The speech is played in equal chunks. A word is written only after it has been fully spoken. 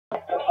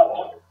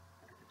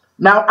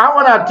Now I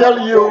want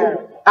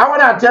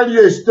to tell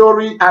you a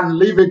story and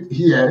leave it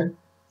here.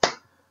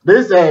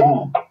 This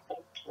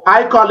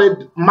I call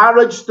it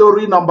marriage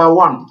story number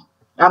one.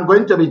 I'm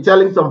going to be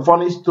telling some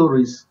funny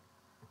stories,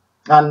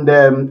 and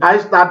I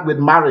start with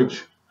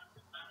marriage.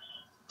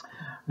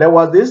 There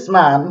was this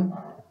man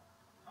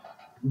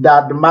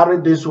that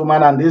married this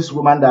woman, and this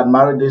woman that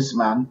married this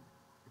man,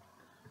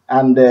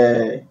 and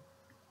they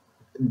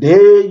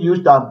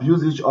used to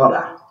abuse each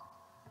other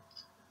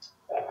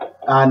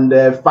and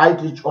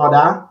fight each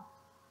other.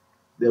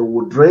 They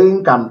would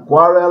drink and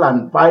quarrel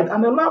and fight,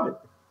 and they love it.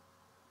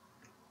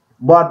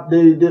 But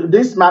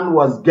this man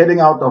was getting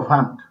out of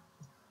hand.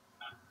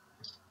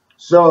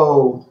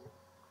 So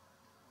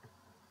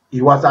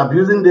he was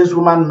abusing this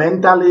woman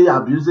mentally,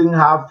 abusing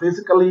her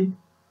physically,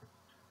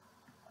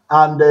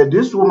 and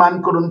this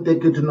woman couldn't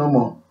take it no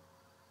more.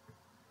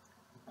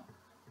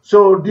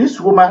 So this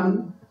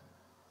woman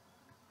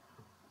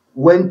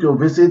went to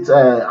visit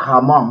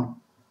her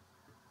mom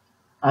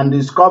and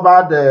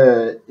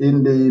discovered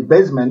in the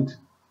basement,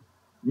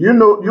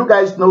 you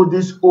guys know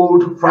these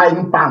old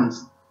frying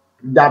pans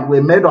that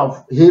were made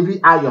of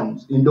heavy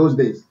irons in those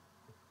days.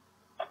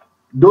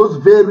 Those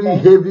very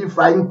heavy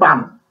frying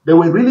pans, they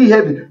were really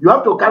heavy. You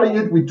have to carry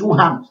it with two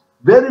hands,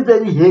 very,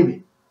 very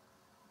heavy.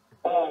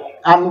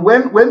 And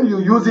when you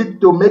use it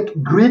to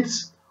make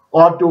grits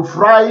or to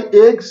fry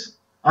eggs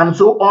and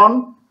so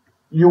on,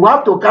 you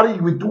have to carry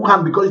it with two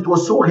hands because it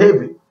was so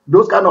heavy,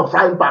 those kind of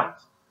frying pans.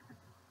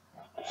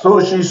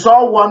 So she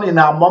saw one in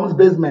her mom's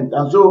basement,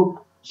 and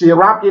so she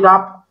wrapped it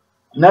up,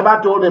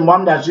 never told the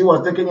mom that she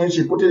was taking it.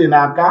 She put it in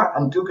her car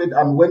and took it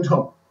and went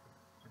home.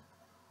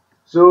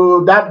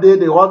 So that day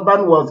the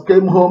husband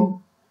came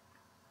home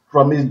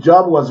from his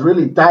job, was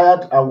really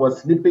tired and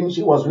was sleeping.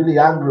 She was really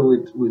angry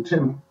with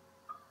him.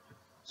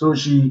 So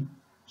she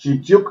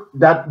took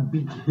that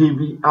big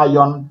heavy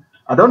iron.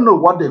 I don't know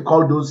what they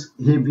call those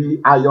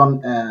heavy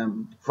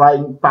iron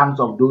frying pans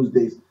of those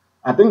days.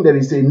 I think there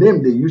is a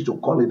name they used to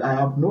call it. I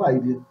have no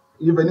idea.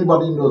 If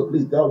anybody knows,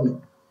 please tell me.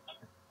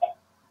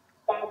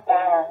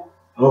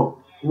 Oh,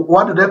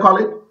 what do they call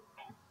it?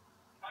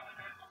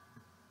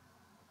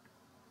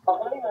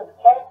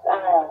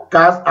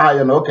 Cast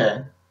iron,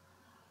 okay.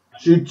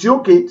 She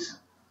took it,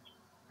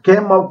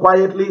 came up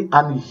quietly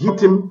and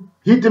hit him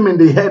in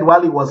the head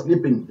while he was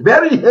sleeping.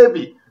 Very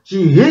heavy.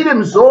 She hit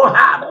him so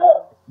hard.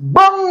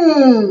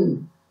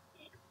 Boom!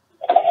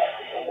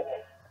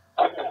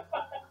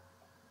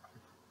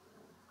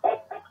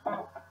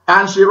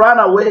 And she ran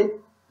away.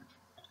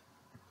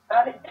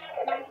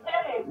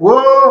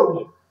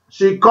 Whoa!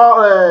 She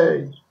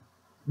called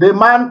the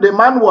man. The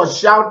man was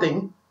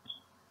shouting.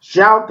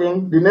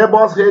 The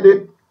neighbors heard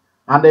it,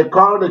 and they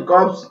called the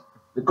cops.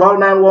 They called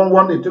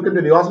 911. They took him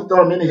to the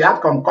hospital. I mean, he had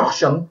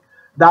concoction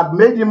that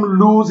made him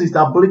lose his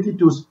ability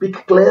to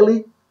speak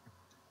clearly.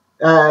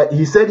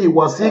 He said he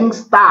was seeing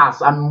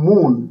stars and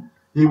moon.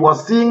 He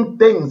was seeing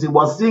things. He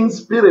was seeing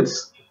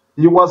spirits.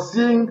 He was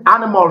seeing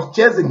animals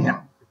chasing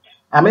him.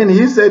 I mean,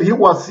 he said he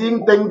was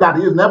seeing things that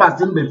he's never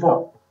seen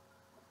before.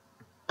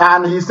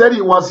 And he said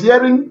he was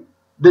hearing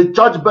the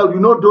church bell. You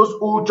know those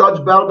old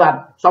church bell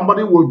that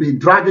somebody will be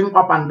dragging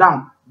up and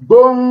down.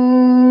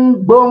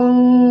 Boom,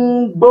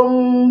 boom,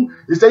 boom.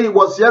 He said he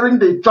was hearing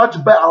the church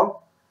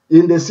bell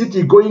in the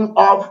city going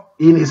off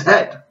in his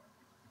head.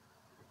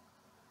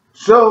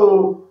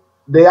 So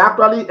they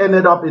actually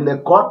ended up in the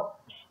court.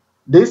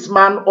 This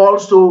man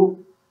also,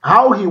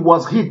 how he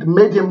was hit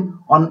made him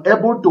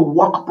unable to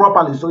walk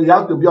properly. So he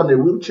has to be on a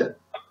wheelchair.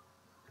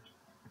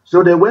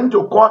 So they went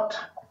to court,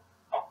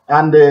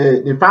 and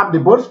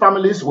both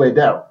families were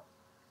there.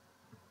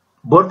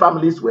 Both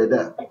families were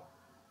there.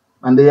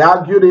 And they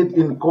argued it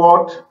in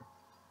court.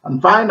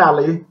 And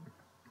finally,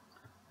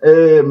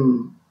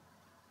 the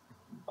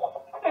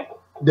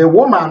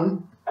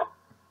woman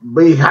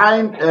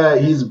behind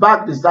his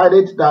back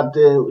decided that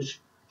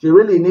she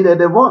really needed a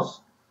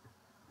divorce.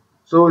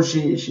 So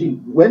she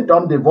went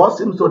on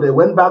divorcing him. So they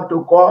went back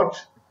to court.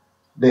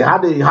 They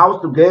had a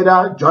house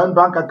together, joint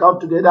bank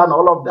account together, and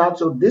all of that.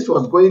 So this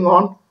was going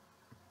on.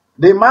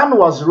 The man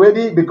was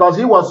ready because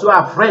he was so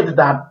afraid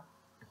that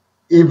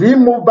if he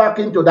moved back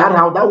into that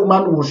house, that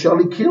woman will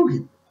surely kill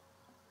him.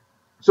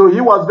 So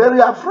he was very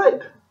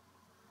afraid.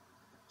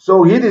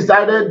 So he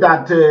decided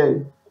that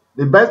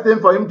the best thing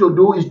for him to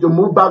do is to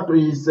move back to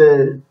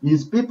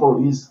his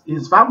people,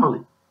 his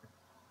family.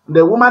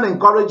 The woman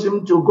encouraged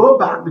him to go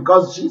back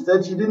because she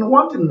said she didn't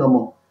want him no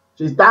more.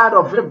 She's tired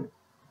of him.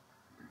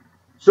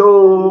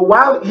 So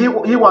while he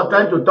was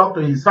trying to talk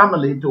to his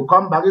family to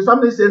come back, his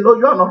family said, no,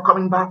 you are not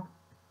coming back.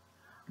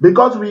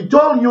 Because we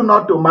told you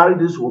not to marry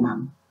this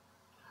woman.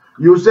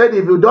 You said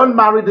if you don't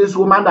marry this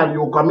woman, that you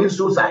will commit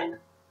suicide.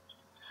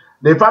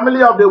 The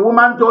family of the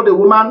woman told the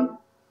woman,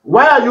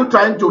 why are you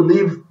trying to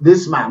leave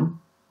this man?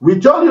 We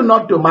told you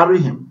not to marry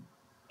him.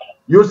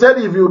 You said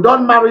if you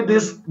don't marry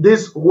this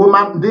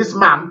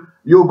man,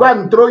 you go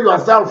and throw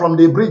yourself from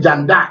the bridge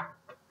and die.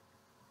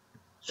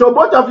 So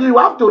both of you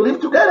have to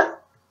live together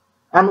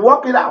and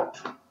work it out.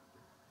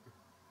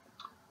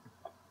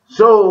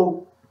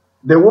 So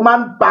the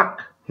woman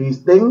packed his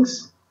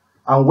things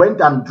and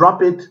went and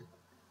dropped it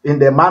in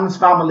the man's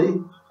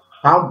family,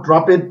 and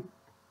drop it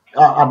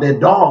at the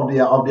door of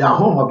their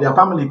home, of their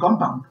family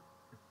compound.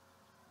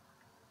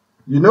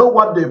 You know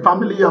what the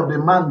family of the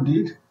man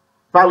did?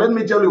 Now, let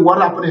me tell you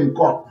what happened in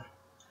court.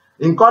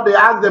 In court, they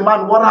asked the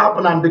man what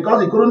happened, and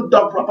because he couldn't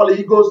talk properly,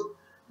 he goes,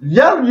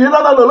 yeah, boom,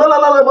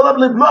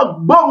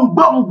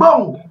 boom,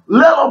 boom,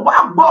 little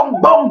bang,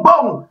 boom, boom,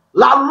 boom,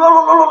 la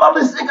bang, bang, bang,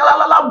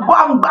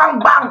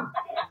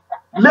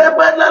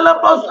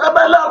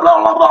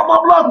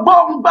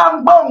 boom,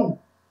 bang, boom.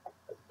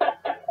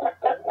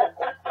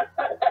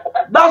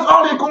 That's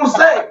all he could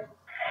say.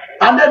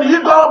 And then he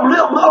goes,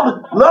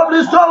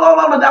 lovely soul,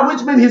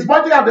 which means he's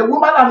pointing at the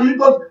woman, and he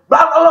goes,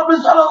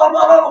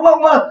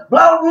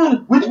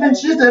 which means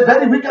she's a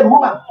very wicked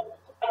woman.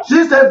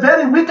 She's a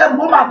very wicked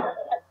woman.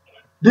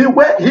 The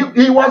way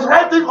he was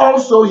writing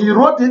also, he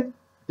wrote it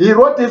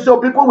so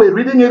people were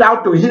reading it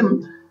out to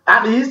him,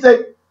 and he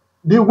said,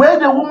 the way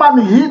the woman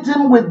hit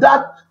him with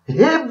that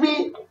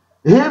heavy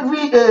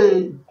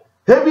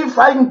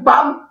frying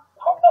pan,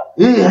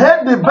 he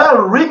heard the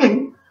bell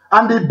ringing,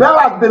 and the bell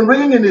has been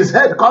ringing in his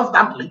head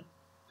constantly.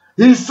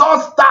 He saw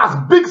stars,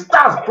 big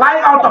stars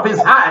flying out of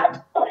his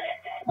head.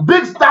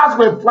 Big stars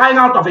were flying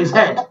out of his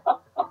head.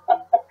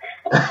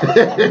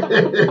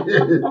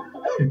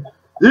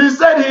 He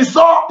said he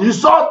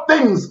saw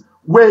things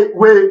were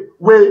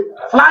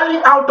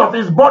flying out of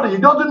his body. He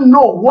doesn't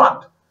know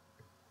what.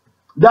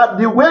 That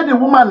the way the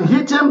woman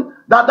hit him,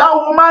 that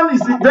woman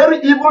is very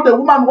evil. The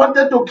woman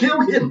wanted to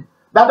kill him.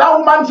 That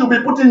woman should be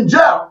put in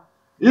jail.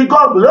 He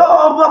got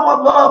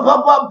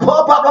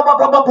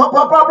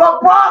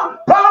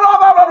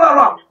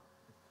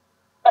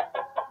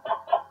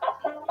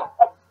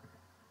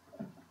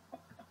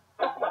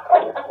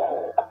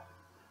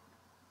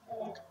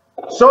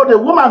so the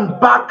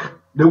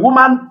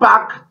woman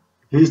packed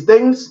his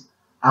things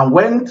and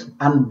went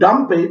and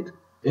dumped it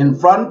in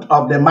front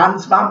of the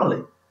man's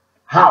family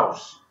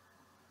house.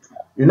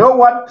 You know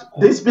what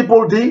these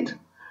people did?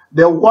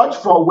 They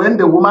watched for when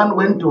the woman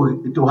went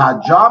to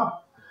her job.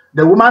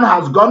 The woman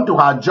has gone to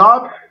her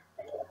job.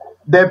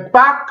 They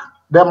pack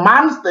the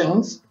man's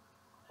things,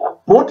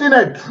 put in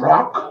a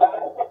truck.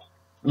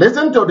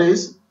 Listen to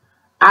this.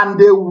 And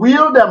they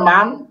wheel the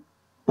man,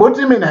 put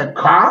him in a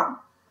car,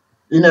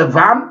 in a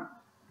van.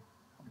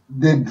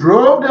 They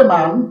drove the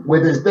man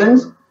with his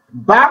things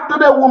back to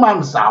the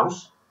woman's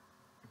house.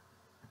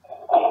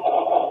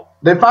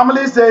 The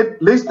family said,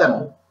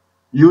 listen,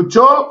 you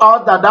told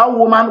us that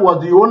woman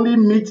was the only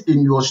meat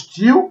in your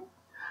stew.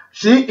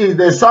 She is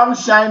the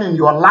sunshine in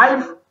your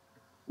life.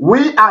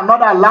 We are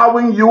not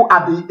allowing you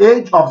at the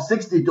age of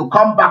 60 to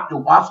come back to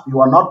us.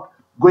 You are not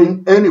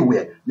going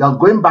anywhere. You are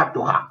going back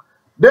to her.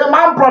 The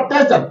man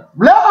protested.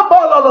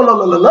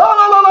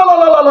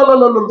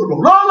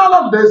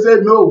 They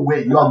said, no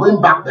way, you are going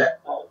back there.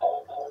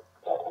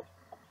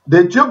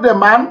 They took the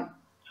man,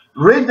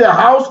 reached the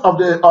house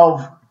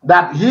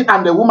that he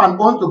and the woman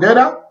owned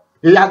together.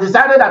 He has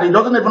decided that he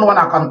doesn't even want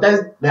to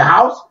contest the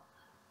house.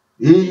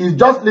 He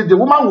just, the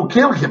woman will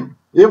kill him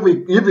if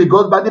he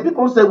goes back. The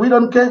people say, we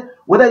don't care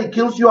whether he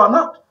kills you or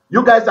not.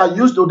 You guys are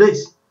used to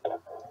this.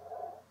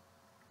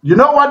 You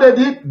know what they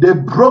did? They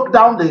broke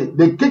down,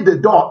 they kicked the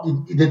door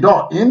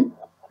in.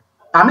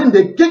 I mean,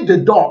 they kicked the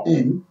door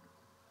in,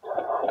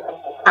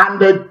 and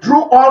they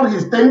threw all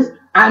his things.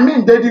 I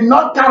mean, they did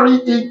not carry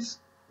it.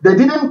 They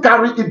didn't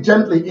carry it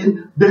gently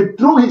in. They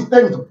threw his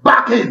things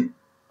back in.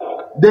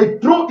 They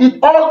threw it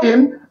all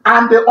in,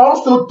 and they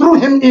also threw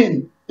him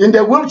in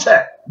the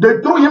wheelchair.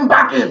 They threw him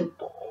back in,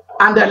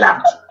 and they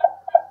left.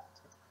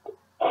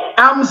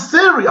 I'm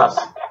serious.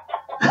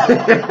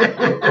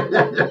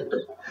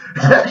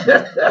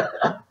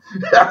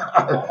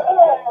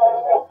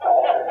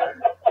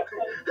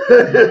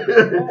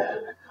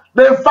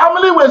 The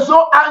family were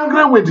so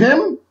angry with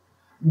him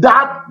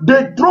that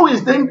they threw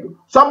his thing.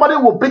 Somebody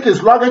will pick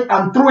his luggage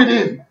and threw it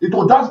in. It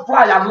will just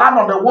fly and land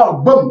on the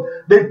wall. Boom.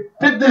 They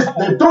picked this,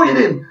 they threw it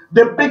in.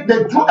 They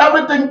threw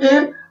everything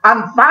in,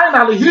 and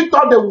finally he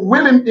thought they would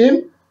wheel him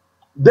in.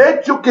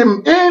 They took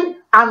him in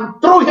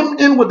and threw him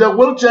in with the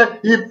wheelchair.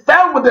 He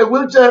fell with the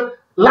wheelchair,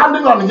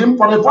 landing on him.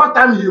 For the first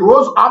time, he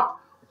rose up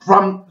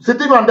from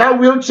sitting on that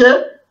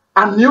wheelchair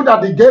and knew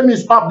that the game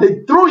is up.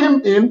 They threw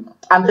him in,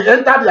 and they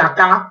entered their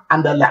car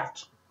and they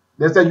left.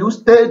 They said, you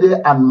stay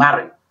there and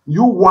marry.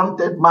 You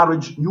wanted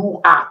marriage.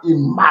 You are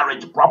in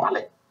marriage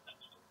properly.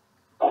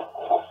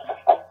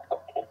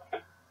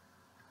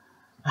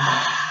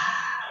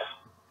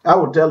 I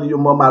will tell you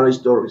more marriage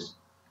stories.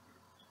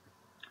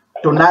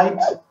 Tonight,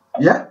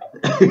 yeah.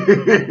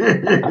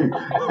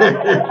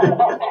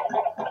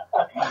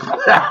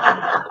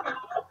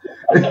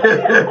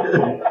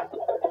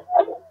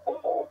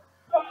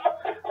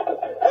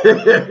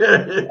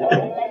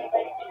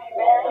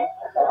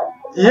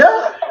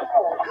 Yeah.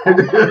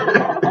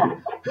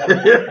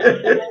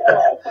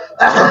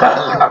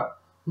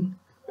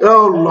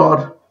 Oh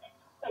Lord.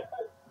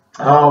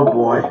 Oh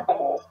boy.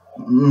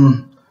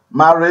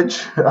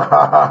 Marriage.